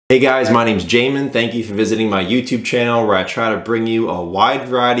Hey guys, my name's Jamin. Thank you for visiting my YouTube channel where I try to bring you a wide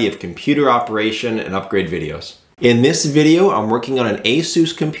variety of computer operation and upgrade videos. In this video, I'm working on an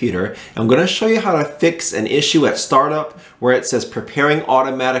Asus computer. I'm going to show you how to fix an issue at startup where it says preparing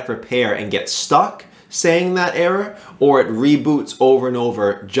automatic repair and gets stuck saying that error, or it reboots over and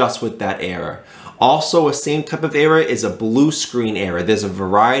over just with that error. Also, a same type of error is a blue screen error. There's a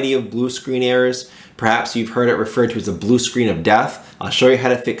variety of blue screen errors. Perhaps you've heard it referred to as a blue screen of death. I'll show you how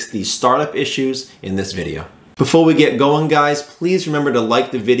to fix these startup issues in this video. Before we get going, guys, please remember to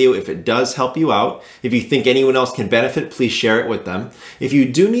like the video if it does help you out. If you think anyone else can benefit, please share it with them. If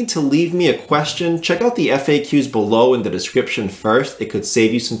you do need to leave me a question, check out the FAQs below in the description first. It could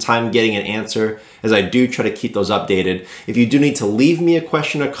save you some time getting an answer, as I do try to keep those updated. If you do need to leave me a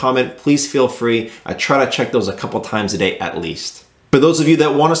question or comment, please feel free. I try to check those a couple times a day at least. For those of you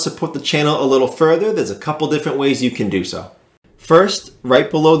that want to support the channel a little further, there's a couple different ways you can do so. First, right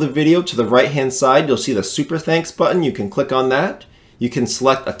below the video to the right hand side, you'll see the Super Thanks button. You can click on that. You can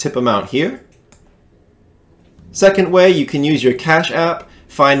select a tip amount here. Second way, you can use your Cash app.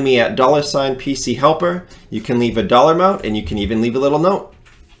 Find me at $PC Helper. You can leave a dollar amount and you can even leave a little note.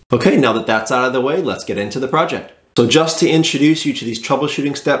 Okay, now that that's out of the way, let's get into the project. So just to introduce you to these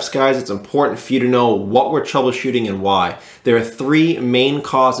troubleshooting steps, guys, it's important for you to know what we're troubleshooting and why. There are three main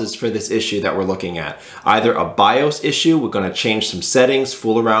causes for this issue that we're looking at. Either a BIOS issue, we're going to change some settings,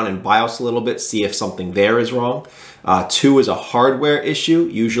 fool around in BIOS a little bit, see if something there is wrong. Two is a hardware issue,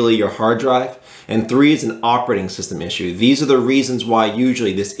 usually your hard drive. And three is an operating system issue. These are the reasons why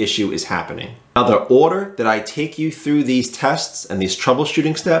usually this issue is happening. Now, the order that I take you through these tests and these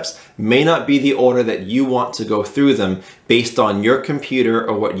troubleshooting steps may not be the order that you want to go through them based on your computer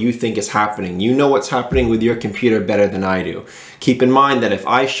or what you think is happening. You know what's happening with your computer better than I do. Keep in mind that if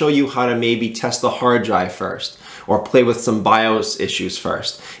I show you how to maybe test the hard drive first or play with some BIOS issues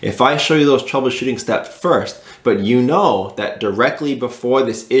first, if I show you those troubleshooting steps first, but you know that directly before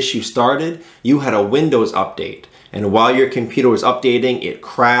this issue started, you had a Windows update. And while your computer was updating, it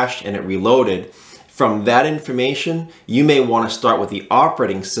crashed and it reloaded. From that information, you may want to start with the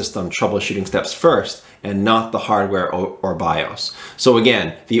operating system troubleshooting steps first and not the hardware or BIOS. So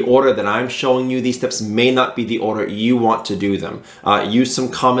again, the order that I'm showing you these steps may not be the order you want to do them. Use some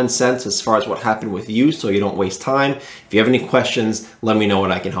common sense as far as what happened with you so you don't waste time. If you have any questions, let me know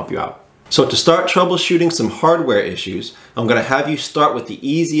and I can help you out. So to start troubleshooting some hardware issues, I'm going to have you start with the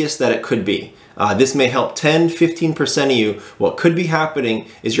easiest that it could be. This may help 10-15% of you. What could be happening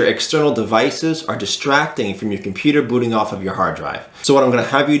is your external devices are distracting from your computer booting off of your hard drive. So what I'm going to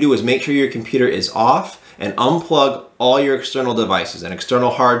have you do is make sure your computer is off and unplug all your external devices, an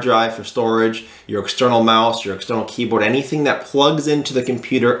external hard drive for storage, your external mouse, your external keyboard, anything that plugs into the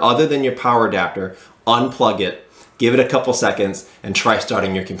computer other than your power adapter, unplug it, give it a couple seconds, and try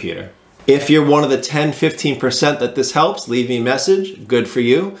starting your computer. If you're one of the 10-15% that this helps, leave me a message. Good for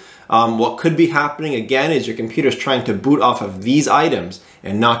you. What could be happening again is your computer's trying to boot off of these items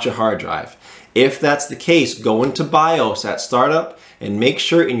and not your hard drive. If that's the case, go into BIOS at startup and make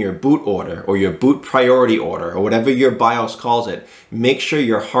sure in your boot order or your boot priority order or whatever your BIOS calls it, make sure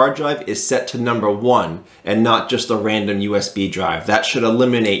your hard drive is set to number 1 and not just a random USB drive. That should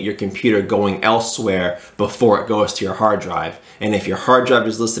eliminate your computer going elsewhere before it goes to your hard drive. And if your hard drive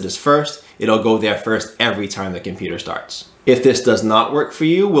is listed as first, it'll go there first every time the computer starts. If this does not work for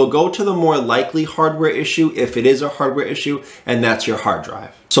you, we'll go to the more likely hardware issue if it is a hardware issue, and that's your hard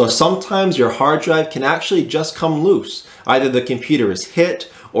drive. So sometimes your hard drive can actually just come loose. Either the computer is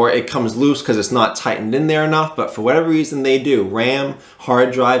hit or it comes loose because it's not tightened in there enough, but for whatever reason they do. RAM,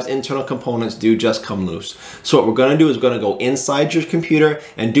 hard drives, internal components do just come loose. So what we're going to do is we're going to go inside your computer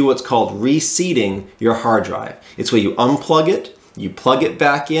and do what's called reseating your hard drive. It's where you unplug it, you plug it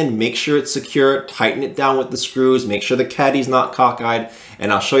back in, make sure it's secure, tighten it down with the screws, make sure the caddy's not cockeyed,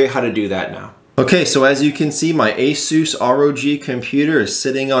 and I'll show you how to do that now. Okay, so as you can see, my Asus ROG computer is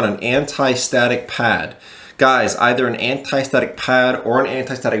sitting on an anti-static pad. Guys, either an anti-static pad or an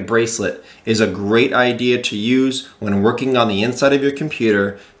anti-static bracelet is a great idea to use when working on the inside of your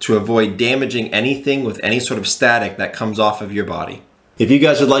computer to avoid damaging anything with any sort of static that comes off of your body. If you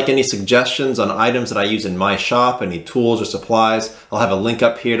guys would like any suggestions on items that I use in my shop, any tools or supplies, I'll have a link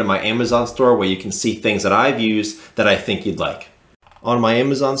up here to my Amazon store where you can see things that I've used that I think you'd like. On my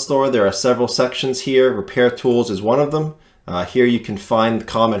Amazon store, there are several sections here. Repair tools is one of them. Here you can find the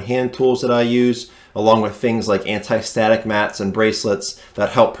common hand tools that I use, along with things like anti-static mats and bracelets that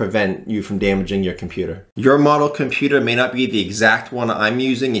help prevent you from damaging your computer. Your model computer may not be the exact one I'm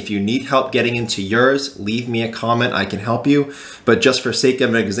using. If you need help getting into yours, leave me a comment, I can help you. But just for sake of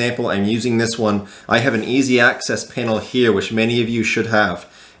an example, I'm using this one. I have an easy access panel here, which many of you should have.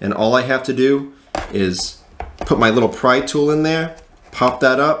 and all I have to do is put my little pry tool in there, pop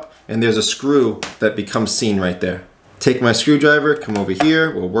that up, and there's a screw that becomes seen right there. Take my screwdriver, come over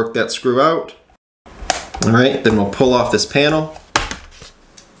here, we'll work that screw out. All right, then we'll pull off this panel,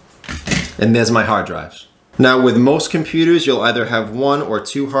 and there's my hard drives. Now with most computers, you'll either have 1 or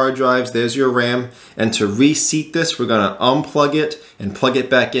 2 hard drives. There's your RAM. And to reseat this, we're gonna unplug it and plug it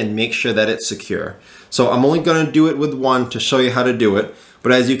back in, make sure that it's secure. So I'm only gonna do it with 1 to show you how to do it.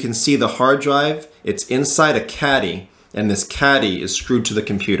 But as you can see, the hard drive, it's inside a caddy, and this caddy is screwed to the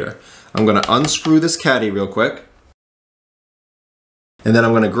computer. I'm gonna unscrew this caddy real quick. And then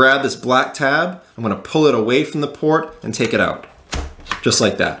I'm gonna grab this black tab, I'm gonna pull it away from the port and take it out. Just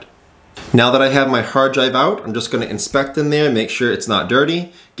like that. Now that I have my hard drive out, I'm just going to inspect in there, make sure it's not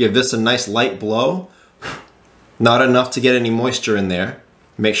dirty, give this a nice light blow, not enough to get any moisture in there,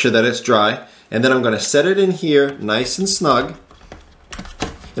 make sure that it's dry, and then I'm going to set it in here nice and snug,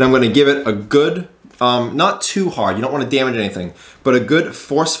 and I'm going to give it a good, not too hard, you don't want to damage anything, but a good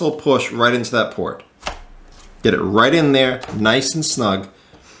forceful push right into that port. Get it right in there, nice and snug.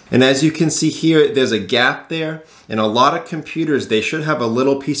 And as you can see here, there's a gap there. In a lot of computers, they should have a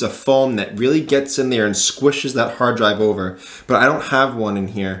little piece of foam that really gets in there and squishes that hard drive over. But I don't have one in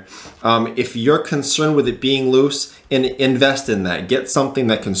here. If you're concerned with it being loose, invest in that. Get something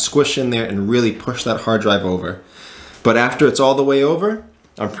that can squish in there and really push that hard drive over. But after it's all the way over,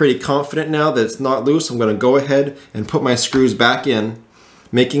 I'm pretty confident now that it's not loose. I'm going to go ahead and put my screws back in,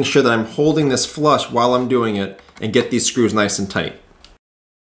 making sure that I'm holding this flush while I'm doing it and get these screws nice and tight.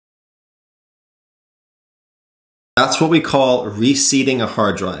 That's what we call reseating a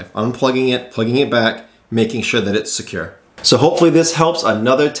hard drive. Unplugging it, plugging it back, making sure that it's secure. So hopefully this helps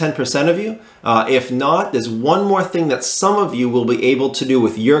another 10% of you. If not, there's one more thing that some of you will be able to do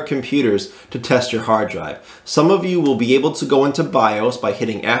with your computers to test your hard drive. Some of you will be able to go into BIOS by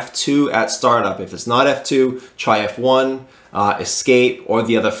hitting F2 at startup. If it's not F2, try F1. Escape, or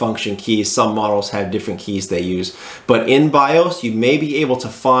the other function keys. Some models have different keys they use. But in BIOS, you may be able to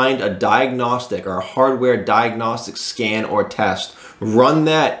find a diagnostic or a hardware diagnostic scan or test. Run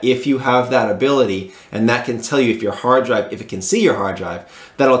that if you have that ability, and that can tell you if your hard drive, if it can see your hard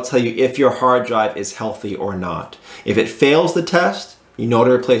drive, that'll tell you if your hard drive is healthy or not. If it fails the test, you know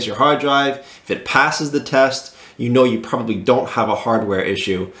to replace your hard drive. If it passes the test, you know you probably don't have a hardware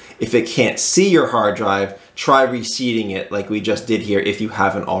issue. If it can't see your hard drive, try reseating it like we just did here if you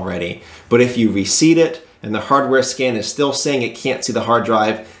haven't already. But if you reseat it and the hardware scan is still saying it can't see the hard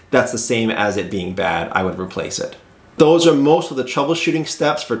drive, that's the same as it being bad. I would replace it. Those are most of the troubleshooting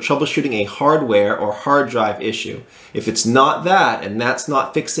steps for troubleshooting a hardware or hard drive issue. If it's not that, and that's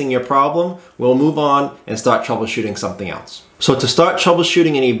not fixing your problem, we'll move on and start troubleshooting something else. So to start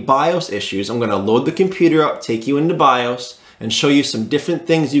troubleshooting any BIOS issues, I'm going to load the computer up, take you into BIOS, and show you some different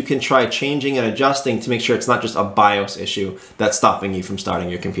things you can try changing and adjusting to make sure it's not just a BIOS issue that's stopping you from starting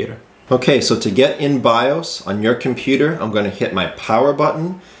your computer. Okay, so to get in BIOS on your computer, I'm going to hit my power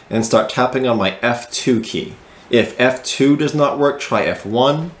button and start tapping on my F2 key. If F2 does not work, try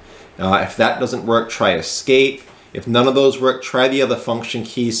F1. If that doesn't work, try escape. If none of those work, try the other function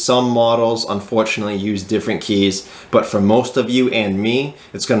keys. Some models, unfortunately, use different keys, but for most of you and me,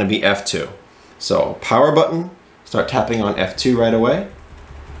 it's going to be F2. So power button, start tapping on F2 right away.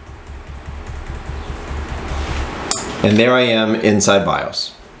 And there I am inside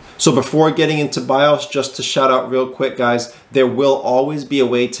BIOS. So before getting into BIOS, just to shout out real quick, guys, there will always be a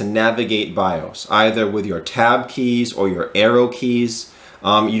way to navigate BIOS, either with your tab keys or your arrow keys.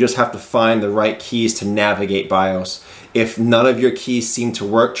 You just have to find the right keys to navigate BIOS. If none of your keys seem to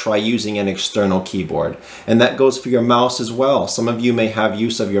work, try using an external keyboard. And that goes for your mouse as well. Some of you may have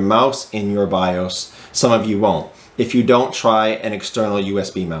use of your mouse in your BIOS, some of you won't. If you don't, try an external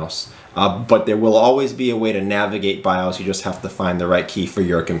USB mouse. But there will always be a way to navigate BIOS. You just have to find the right key for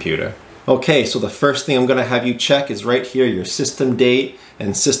your computer. Okay, so the first thing I'm going to have you check is right here, your system date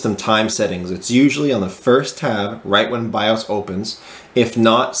and system time settings. It's usually on the first tab right when BIOS opens. If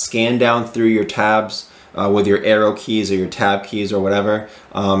not, scan down through your tabs with your arrow keys or your tab keys or whatever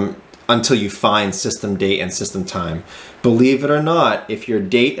until you find system date and system time. Believe it or not, if your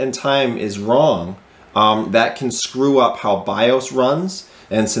date and time is wrong, that can screw up how BIOS runs.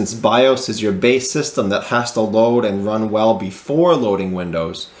 And since BIOS is your base system that has to load and run well before loading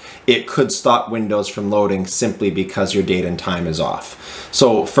Windows, it could stop Windows from loading simply because your date and time is off.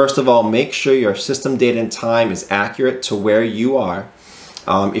 So first of all, make sure your system date and time is accurate to where you are.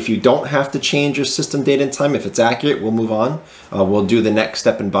 If you don't have to change your system date and time, if it's accurate, we'll move on. We'll do the next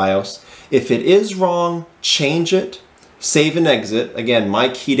step in BIOS. If it is wrong, change it. save and exit. Again, my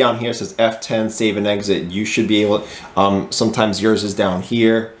key down here says F10, save and exit. You should be able, sometimes yours is down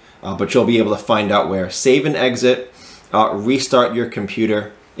here, but you'll be able to find out where. Save and exit, restart your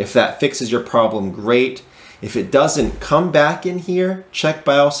computer. If that fixes your problem, great. If it doesn't, come back in here, check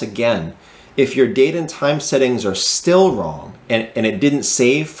BIOS again. If your date and time settings are still wrong and it didn't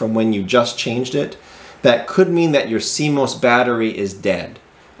save from when you just changed it, that could mean that your CMOS battery is dead.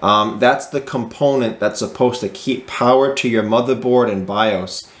 That's the component that's supposed to keep power to your motherboard and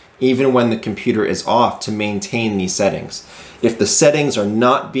BIOS even when the computer is off to maintain these settings. If the settings are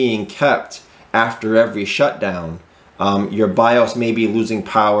not being kept after every shutdown, your BIOS may be losing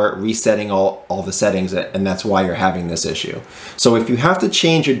power, resetting all the settings, and that's why you're having this issue. So if you have to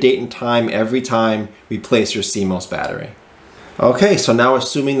change your date and time every time, replace your CMOS battery. Okay, so now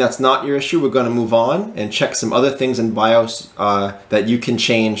assuming that's not your issue, we're going to move on and check some other things in BIOS that you can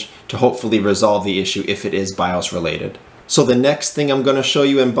change to hopefully resolve the issue if it is BIOS related. So the next thing I'm going to show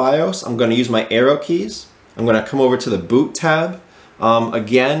you in BIOS, I'm going to use my arrow keys. I'm going to come over to the boot tab.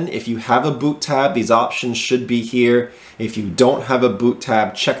 Again, if you have a boot tab, these options should be here. If you don't have a boot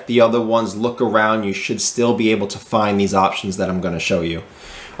tab, check the other ones, look around. You should still be able to find these options that I'm going to show you.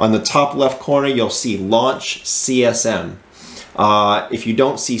 On the top left corner, you'll see Launch CSM. If you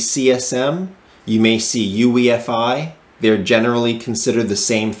don't see CSM, you may see UEFI. They're generally considered the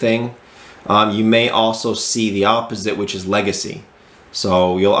same thing. You may also see the opposite, which is Legacy.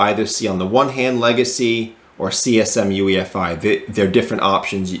 So you'll either see on the one hand Legacy or CSM UEFI. They're different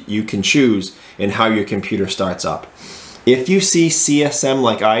options you can choose in how your computer starts up. If you see CSM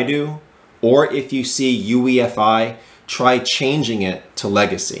like I do, or if you see UEFI, try changing it to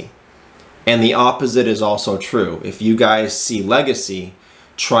Legacy. And the opposite is also true. If you guys see Legacy,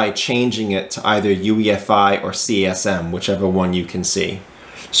 try changing it to either UEFI or CSM, whichever one you can see.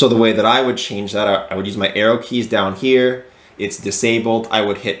 So the way that I would change that, I would use my arrow keys down here. It's disabled. I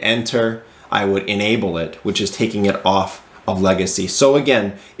would hit enter. I would enable it, which is taking it off of Legacy. So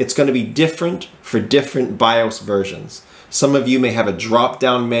again, it's going to be different for different BIOS versions. Some of you may have a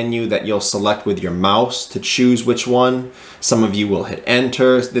drop-down menu that you'll select with your mouse to choose which one. Some of you will hit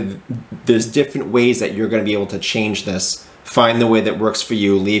enter. There's different ways that you're going to be able to change this. Find the way that works for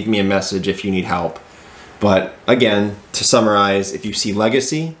you. Leave me a message if you need help. But again, to summarize, if you see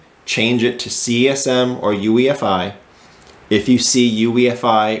Legacy, change it to CSM or UEFI. If you see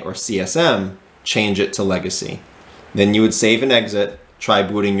UEFI or CSM, change it to Legacy. Then you would save and exit, try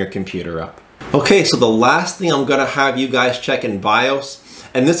booting your computer up. Okay, so the last thing I'm gonna have you guys check in BIOS,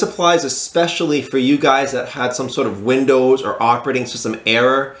 and this applies especially for you guys that had some sort of Windows or operating system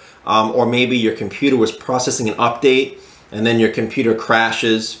error, or maybe your computer was processing an update and then your computer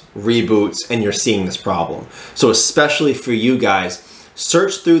crashes, reboots, and you're seeing this problem. So especially for you guys,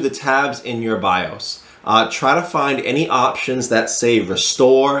 search through the tabs in your BIOS. Try to find any options that say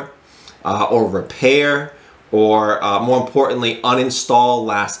restore or repair, or more importantly, uninstall,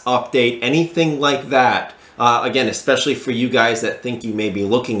 last update, anything like that. Again, especially for you guys that think you may be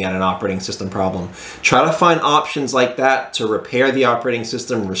looking at an operating system problem. Try to find options like that to repair the operating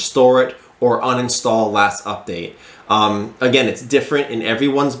system, restore it, or uninstall, last update. Again, it's different in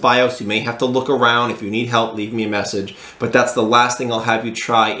everyone's BIOS. You may have to look around. If you need help, leave me a message. But that's the last thing I'll have you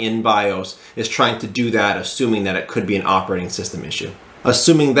try in BIOS, is trying to do that, assuming that it could be an operating system issue.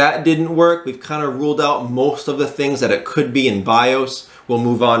 Assuming that didn't work, we've kind of ruled out most of the things that it could be in BIOS. We'll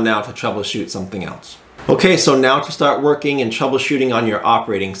move on now to troubleshoot something else. Okay, so now to start working and troubleshooting on your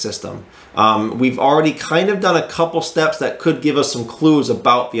operating system. We've already kind of done a couple steps that could give us some clues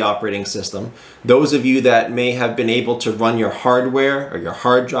about the operating system. Those of you that may have been able to run your hardware or your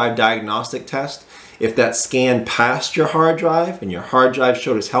hard drive diagnostic test, if that scan passed your hard drive and your hard drive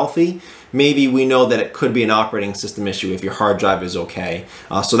showed as healthy, maybe we know that it could be an operating system issue if your hard drive is okay.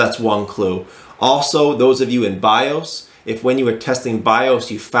 So that's one clue. Also, those of you in BIOS, if when you were testing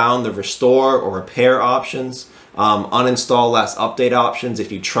BIOS you found the restore or repair options, uninstall, last update options,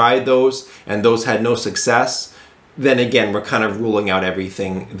 if you tried those and those had no success, then again, we're kind of ruling out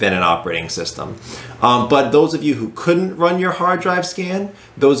everything than an operating system. But those of you who couldn't run your hard drive scan,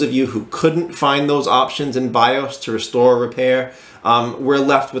 those of you who couldn't find those options in BIOS to restore or repair, we're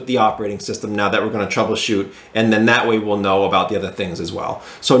left with the operating system now that we're going to troubleshoot, and then that way we'll know about the other things as well.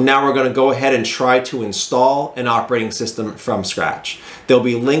 So now we're going to go ahead and try to install an operating system from scratch. There'll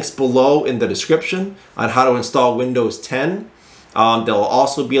be links below in the description on how to install Windows 10. There'll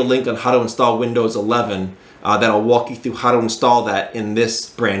also be a link on how to install Windows 11 that'll walk you through how to install that in this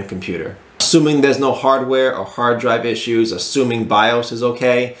brand computer. Assuming there's no hardware or hard drive issues, assuming BIOS is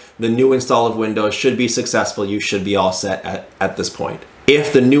okay, the new install of Windows should be successful. You should be all set at this point.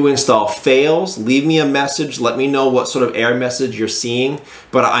 If the new install fails, leave me a message. Let me know what sort of error message you're seeing.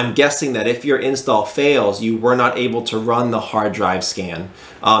 But I'm guessing that if your install fails, you were not able to run the hard drive scan.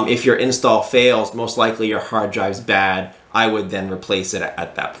 If your install fails, most likely your hard drive's bad. I would then replace it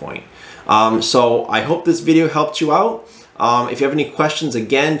at that point. So I hope this video helped you out. If you have any questions,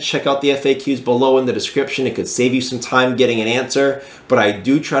 again, check out the FAQs below in the description. It could save you some time getting an answer, but I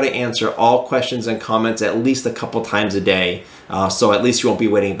do try to answer all questions and comments at least a couple times a day. So at least you won't be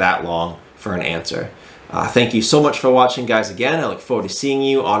waiting that long for an answer. Thank you so much for watching, guys. Again, I look forward to seeing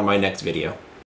you on my next video.